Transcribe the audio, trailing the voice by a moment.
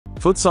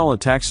Futsal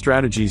attack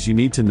strategies you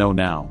need to know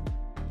now.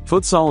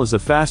 Futsal is a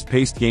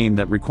fast-paced game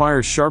that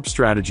requires sharp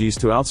strategies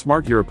to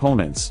outsmart your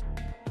opponents.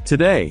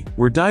 Today,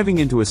 we're diving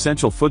into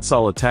essential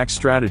futsal attack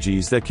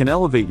strategies that can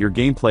elevate your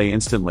gameplay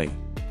instantly.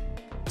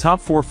 Top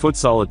 4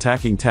 futsal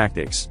attacking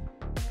tactics.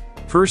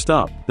 First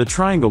up, the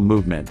triangle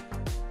movement.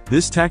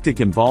 This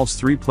tactic involves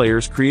 3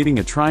 players creating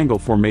a triangle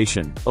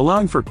formation,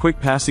 allowing for quick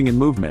passing and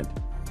movement.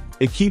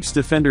 It keeps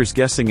defenders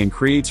guessing and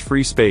creates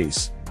free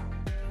space.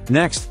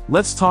 Next,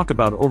 let's talk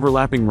about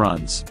overlapping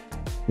runs.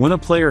 When a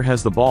player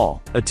has the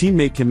ball, a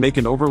teammate can make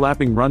an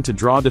overlapping run to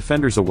draw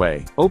defenders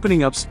away,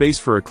 opening up space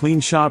for a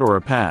clean shot or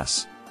a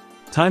pass.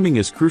 Timing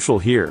is crucial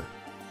here.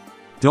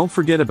 Don't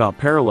forget about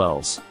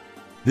parallels.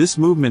 This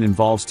movement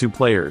involves 2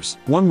 players,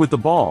 one with the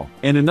ball,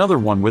 and another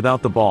one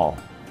without the ball.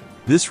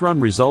 This run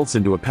results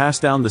into a pass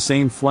down the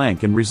same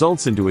flank and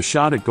results into a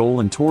shot at goal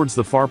and towards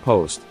the far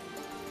post.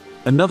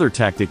 Another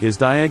tactic is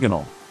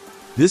diagonal.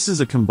 This is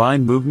a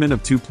combined movement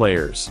of 2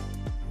 players.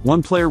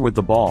 One player with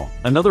the ball,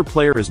 another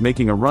player is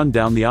making a run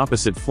down the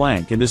opposite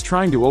flank and is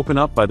trying to open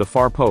up by the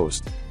far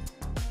post.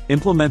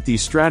 Implement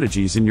these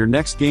strategies in your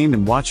next game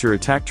and watch your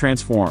attack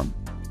transform.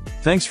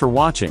 Thanks for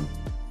watching.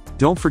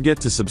 Don't forget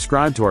to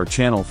subscribe to our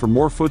channel for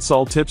more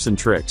futsal tips and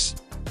tricks.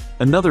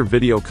 Another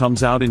video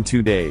comes out in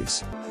 2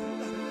 days.